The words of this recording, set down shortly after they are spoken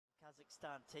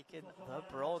Uzbekistan taking the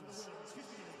bronze.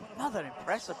 Another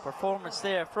impressive performance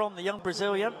there from the young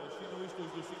Brazilian.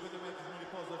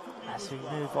 As we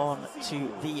move on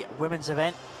to the women's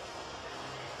event.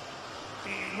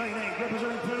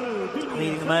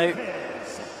 Leading them out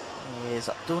is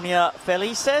Dunia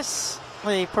Felices,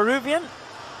 the Peruvian.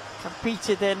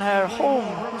 Competed in her home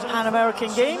Pan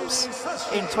American Games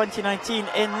in 2019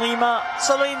 in Lima.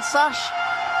 Celine Sash,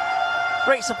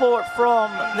 great support from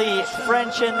the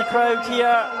French in the crowd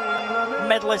here.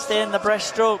 Medalist in the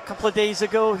breaststroke a couple of days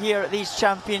ago here at these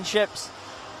championships.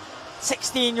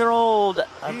 16-year-old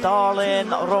Darlene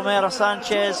Romero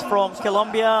Sanchez from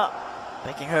Colombia,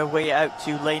 making her way out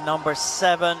to lane number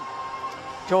 7.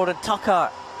 Jordan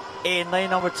Tucker in lane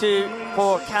number 2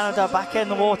 for Canada, back in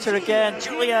the water again.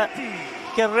 Giulia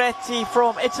Guerretti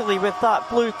from Italy with that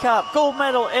blue cap. Gold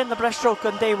medal in the breaststroke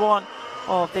on day 1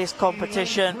 of this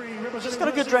competition. She's got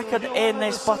a good record in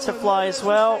this butterfly as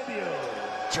well.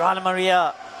 Joana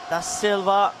Maria da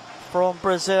Silva from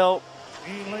Brazil,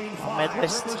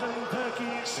 medalist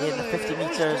in the 50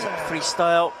 meters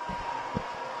freestyle.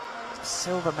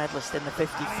 Silver medalist in the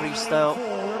 50 freestyle.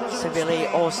 Sevilay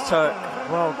Öztürk,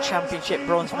 World Championship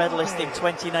bronze medalist in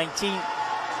 2019.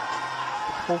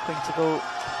 Hoping to go a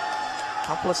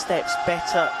couple of steps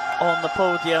better on the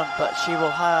podium, but she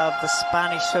will have the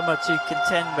Spanish swimmer to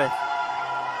contend with.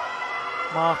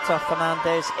 Marta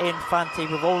Fernandez Infante,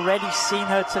 we've already seen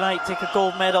her tonight take a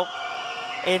gold medal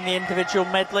in the individual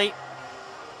medley.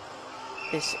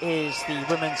 This is the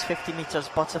women's 50 meters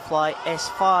butterfly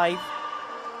S5.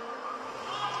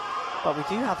 But we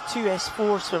do have 2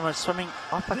 S4 swimmers swimming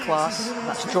up a class.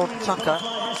 That's Jordan Tucker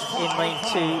in lane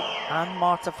 2 and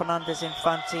Marta Fernandez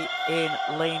Infante in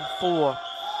lane 4.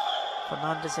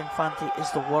 Fernandez Infante is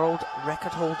the world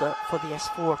record holder for the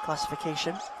S4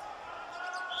 classification. So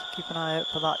keep an eye out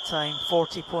for that time,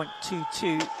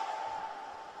 40.22.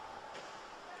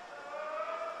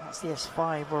 That's the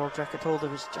S5 world record holder,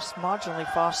 who's just marginally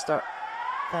faster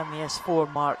than the S4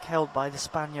 mark held by the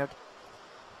Spaniard.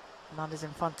 Fernandez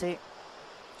Infante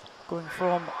going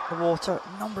from the water.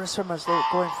 Number of swimmers though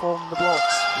going from the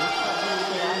blocks.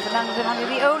 Fernandez Infante,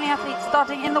 the only athlete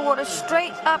starting in the water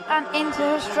straight up and into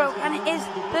her stroke, and it is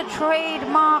the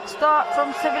trademark start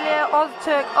from Sevilay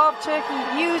Öztürk of Turkey,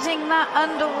 using that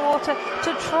underwater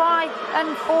to try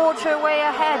and forge her way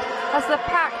ahead as the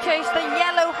pack chase the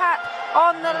yellow hat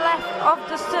on the left of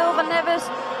the Silva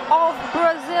Neves of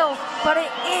Brazil, but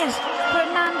it is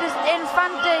Fernandez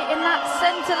Infante in that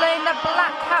centre lane, the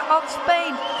black hat of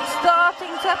Spain,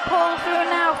 starting to pull through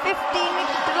now. 15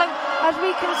 meters to go as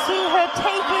we can see her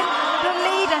taking the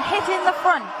lead and hitting the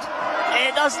front.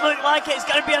 It does look like it's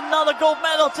going to be another gold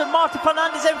medal to Marta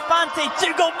Fernandez Infante.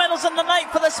 2 gold medals in the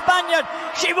night for the Spaniard.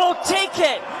 She will take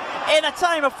it in a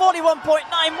time of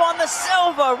 41.91. The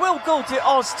silver will go to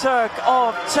Öztürk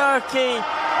of Turkey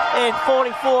in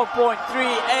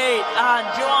 44.38, and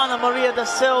Joana Maria da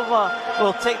Silva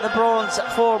will take the bronze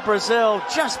for Brazil,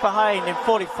 just behind in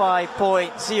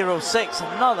 45.06.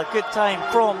 Another good time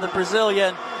from the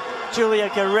Brazilian. Giulia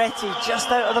Guerretti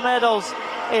just out of the medals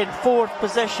in 4th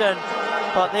position,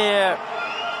 but there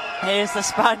is the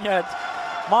Spaniard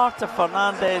Marta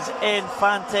Fernandez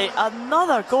Infante.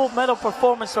 Another gold medal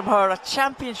performance from her, a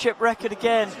championship record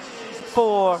again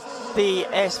for the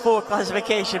S4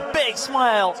 classification. Big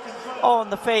smile on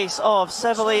the face of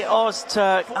Sevilay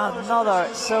Öztürk. Another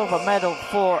silver medal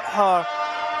for her.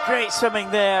 Great swimming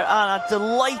there, and a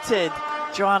delighted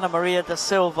Joana Maria da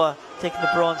Silva taking the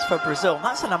bronze for Brazil. And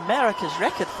that's an America's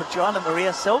record for Joana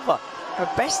Maria Silva. Her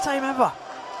best time ever.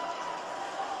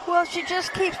 Well, she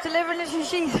just keeps delivering, isn't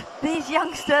she? These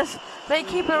youngsters, they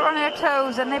keep her on her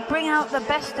toes and they bring out the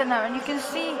best in her, and you can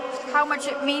see how much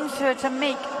it means to her to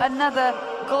make another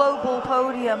global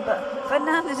podium. But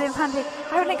Fernandez Infante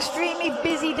had an extremely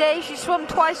busy day. She swam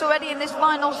twice already in this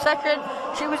final session.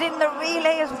 She was in the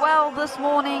relay as well this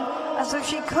morning, and so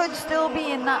she could still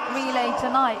be in that relay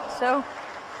tonight. So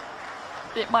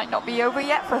it might not be over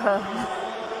yet for her.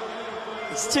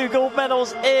 It's 2 gold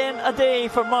medals in a day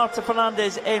for Marta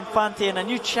Fernandez Infante and a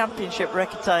new championship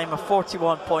record time of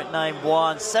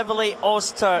 41.91. Sevilay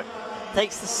Öztürk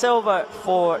takes the silver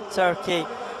for Turkey,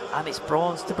 and it's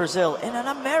bronze to Brazil in an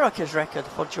America's record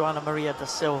for Joana Maria da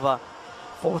Silva,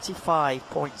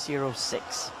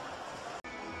 45.06.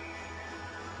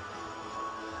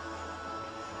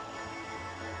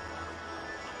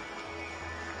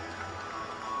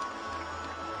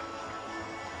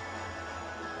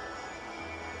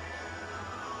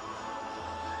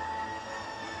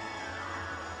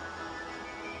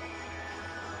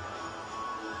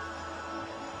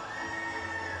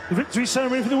 The victory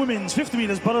ceremony for the women's 50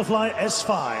 metres butterfly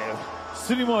S5.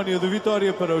 Cerimónia de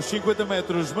vitória para os 50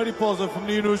 metros mariposa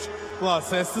femininos,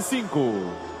 classe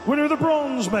S5. Winner of the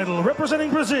bronze medal representing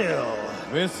Brazil.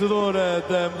 Vencedora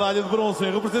da medalha de bronze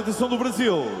em representação do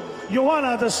Brasil,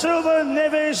 Joana da Silva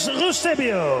Neves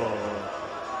Rustebio.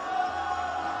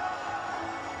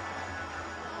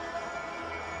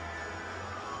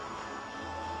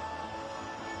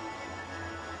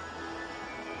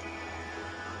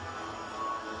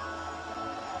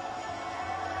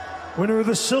 Winner of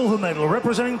the silver medal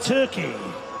representing Turkey.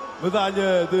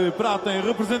 medalha de prata em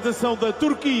representação da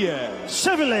Turquia,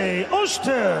 Sevilay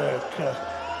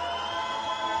Öztürk.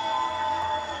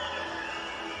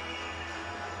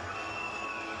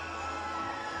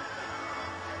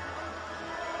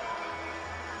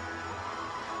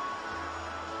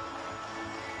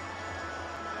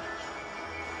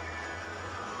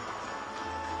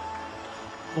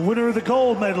 Winner of the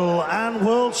gold medal and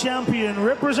world champion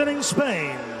representing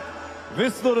Spain.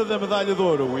 Vencedora da medalha de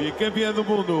ouro e campeã do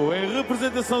mundo em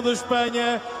representação da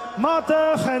Espanha, Marta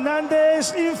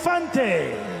Hernández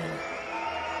Infante.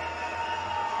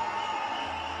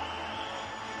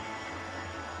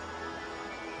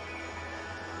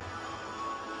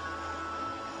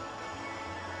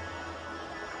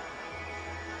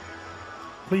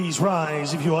 Please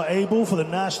rise if you are able for the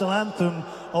national anthem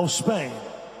of Spain.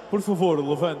 Por favor,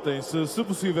 levantem-se, se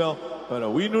possível, para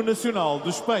o hino nacional de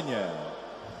Espanha.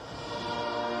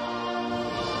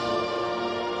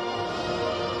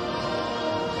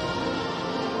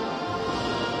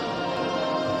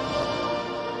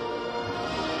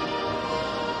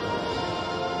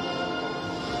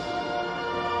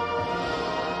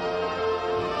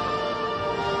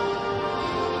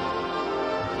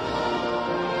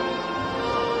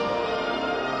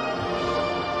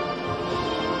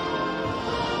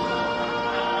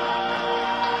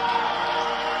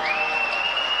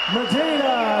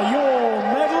 Madeira, your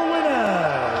medal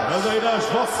winner. Madeira, as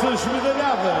vossas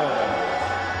medalhadas.